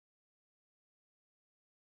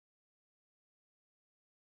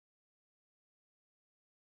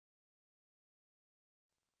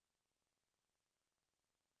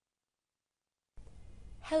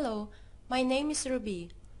Hello, my name is Ruby.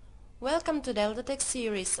 Welcome to Delta Tech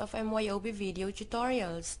series of MYOB video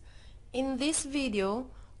tutorials. In this video,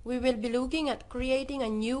 we will be looking at creating a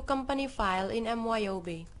new company file in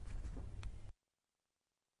MYOB.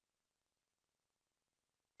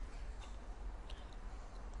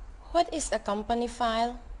 What is a company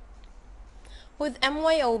file? With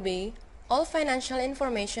MYOB, all financial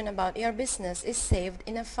information about your business is saved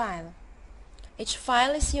in a file. Each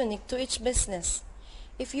file is unique to each business.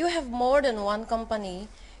 If you have more than one company,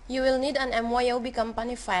 you will need an MYOB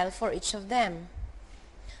company file for each of them.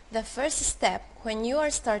 The first step when you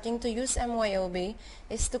are starting to use MYOB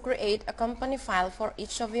is to create a company file for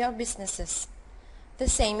each of your businesses. The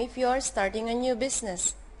same if you are starting a new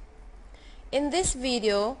business. In this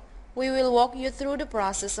video, we will walk you through the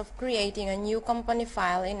process of creating a new company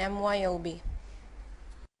file in MYOB.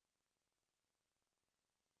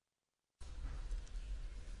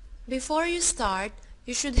 Before you start,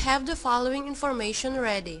 you should have the following information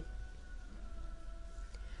ready.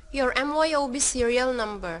 Your MYOB serial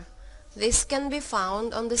number. This can be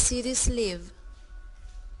found on the city sleeve.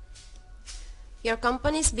 Your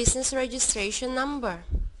company's business registration number.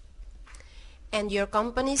 And your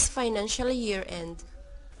company's financial year end.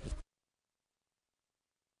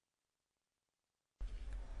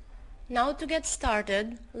 Now to get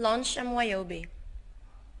started, launch MYOB.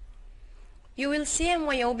 You will see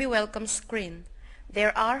MYOB welcome screen.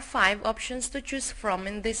 There are 5 options to choose from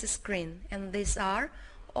in this screen, and these are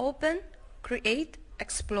Open, Create,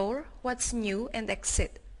 Explore, What's New, and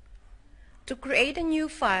Exit. To create a new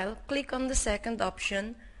file, click on the second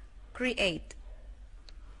option, Create.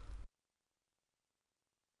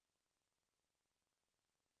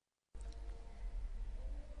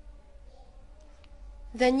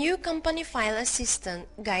 The new Company File Assistant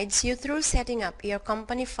guides you through setting up your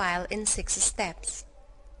company file in 6 steps.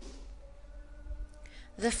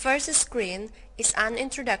 The first screen is an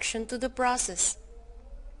introduction to the process.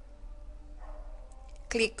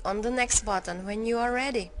 Click on the Next button when you are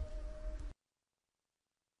ready.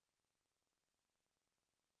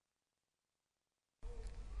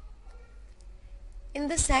 In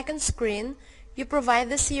the second screen, you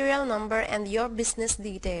provide the serial number and your business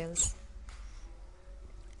details.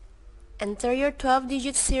 Enter your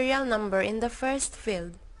 12-digit serial number in the first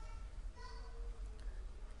field.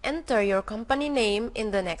 Enter your company name in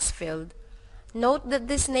the next field. Note that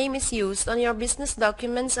this name is used on your business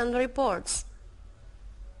documents and reports.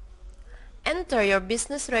 Enter your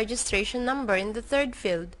business registration number in the third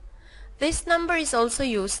field. This number is also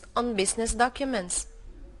used on business documents.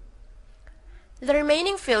 The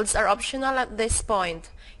remaining fields are optional at this point.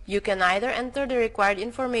 You can either enter the required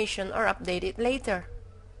information or update it later.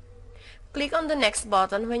 Click on the Next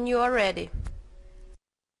button when you are ready.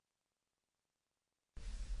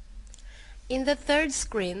 In the third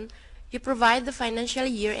screen, you provide the financial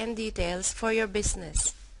year and details for your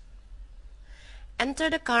business. Enter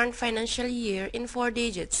the current financial year in 4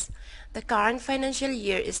 digits. The current financial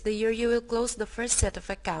year is the year you will close the first set of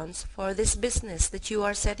accounts for this business that you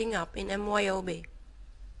are setting up in MYOB.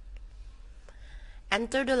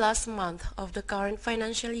 Enter the last month of the current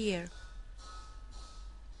financial year.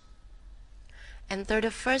 Enter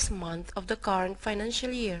the first month of the current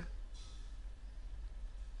financial year.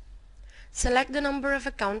 Select the number of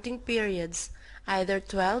accounting periods, either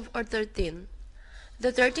 12 or 13.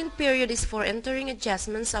 The 13th period is for entering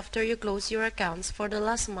adjustments after you close your accounts for the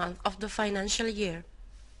last month of the financial year.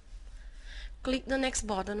 Click the Next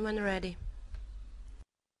button when ready.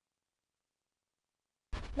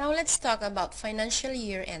 Now let's talk about financial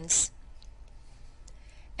year ends.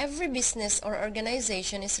 Every business or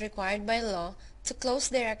organization is required by law to close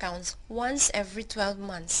their accounts once every 12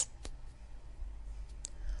 months.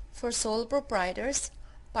 For sole proprietors,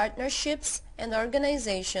 partnerships, and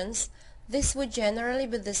organizations, this would generally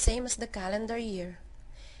be the same as the calendar year.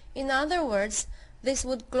 In other words, this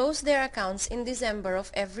would close their accounts in December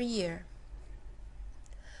of every year.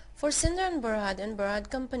 For Sindar and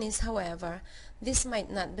Berhad companies, however, this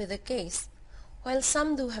might not be the case. While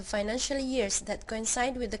some do have financial years that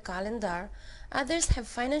coincide with the calendar, others have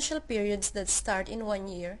financial periods that start in one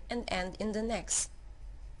year and end in the next.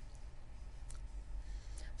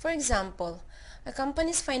 For example, a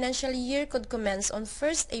company's financial year could commence on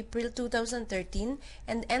 1st April 2013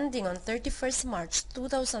 and ending on 31st March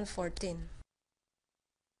 2014.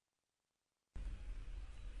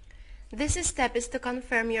 This step is to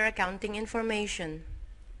confirm your accounting information.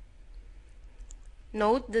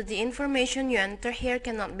 Note that the information you enter here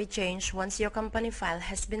cannot be changed once your company file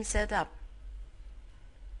has been set up.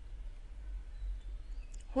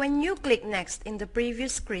 When you click Next in the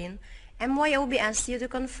previous screen, MYOB asks you to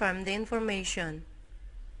confirm the information.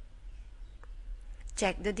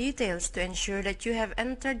 Check the details to ensure that you have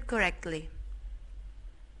entered correctly.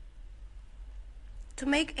 To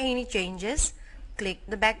make any changes, click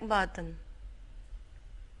the back button.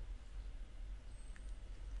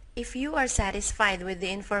 If you are satisfied with the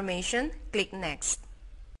information, click Next.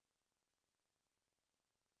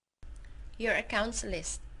 Your accounts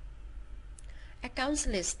list. Accounts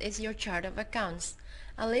list is your chart of accounts,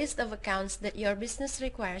 a list of accounts that your business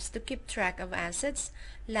requires to keep track of assets,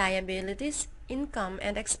 liabilities, income,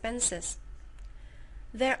 and expenses.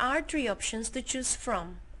 There are 3 options to choose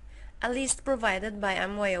from: a list provided by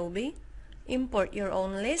MYOB, import your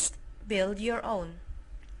own list, build your own.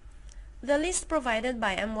 The list provided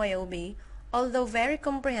by MYOB, although very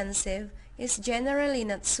comprehensive, is generally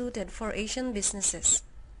not suited for Asian businesses.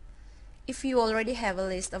 If you already have a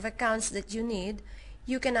list of accounts that you need,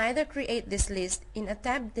 you can either create this list in a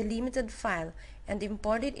tab delimited file and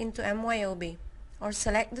import it into MYOB, or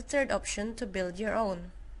select the third option to build your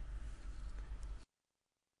own.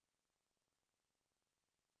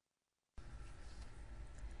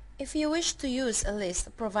 If you wish to use a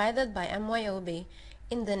list provided by MYOB,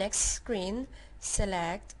 in the next screen,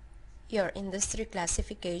 select your industry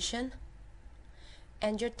classification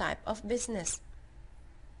and your type of business.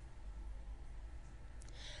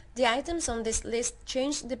 The items on this list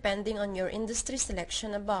change depending on your industry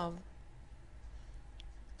selection above.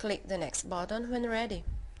 Click the Next button when ready.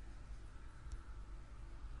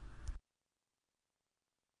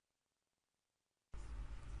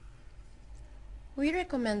 We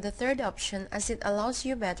recommend the third option as it allows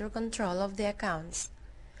you better control of the accounts.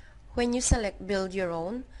 When you select Build Your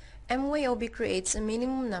Own, MYOB creates a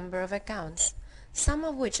minimum number of accounts, some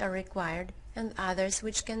of which are required and others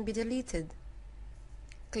which can be deleted.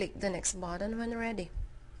 Click the Next button when ready.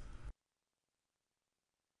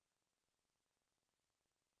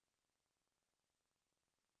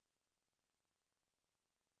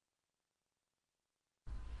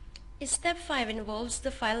 Step 5 involves the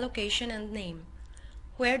file location and name.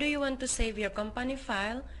 Where do you want to save your company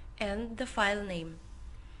file and the file name?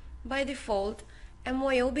 By default,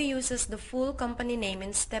 MYOB uses the full company name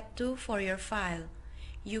in Step 2 for your file.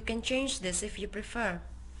 You can change this if you prefer.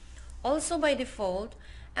 Also by default,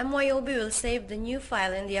 MYOB will save the new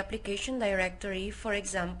file in the application directory, for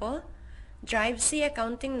example, Drive C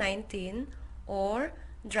Accounting 19 or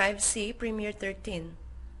Drive C Premier 13.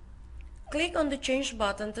 Click on the Change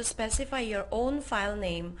button to specify your own file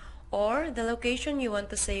name or the location you want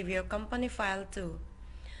to save your company file to.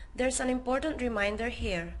 There's an important reminder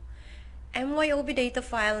here. MYOB data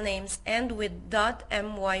file names end with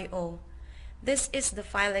 .myo. This is the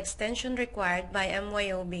file extension required by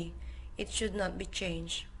MYOB. It should not be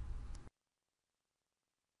changed.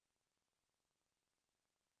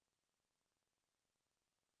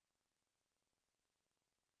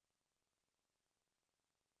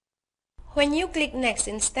 When you click Next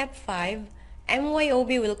in Step 5,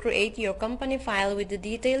 MYOB will create your company file with the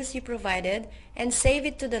details you provided and save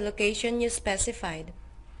it to the location you specified.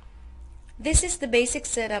 This is the basic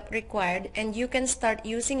setup required, and you can start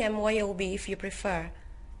using MYOB if you prefer.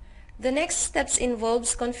 The next steps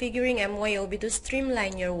involves configuring MYOB to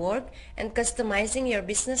streamline your work and customizing your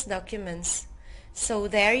business documents. So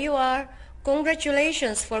there you are.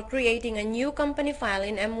 Congratulations for creating a new company file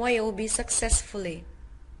in MYOB successfully.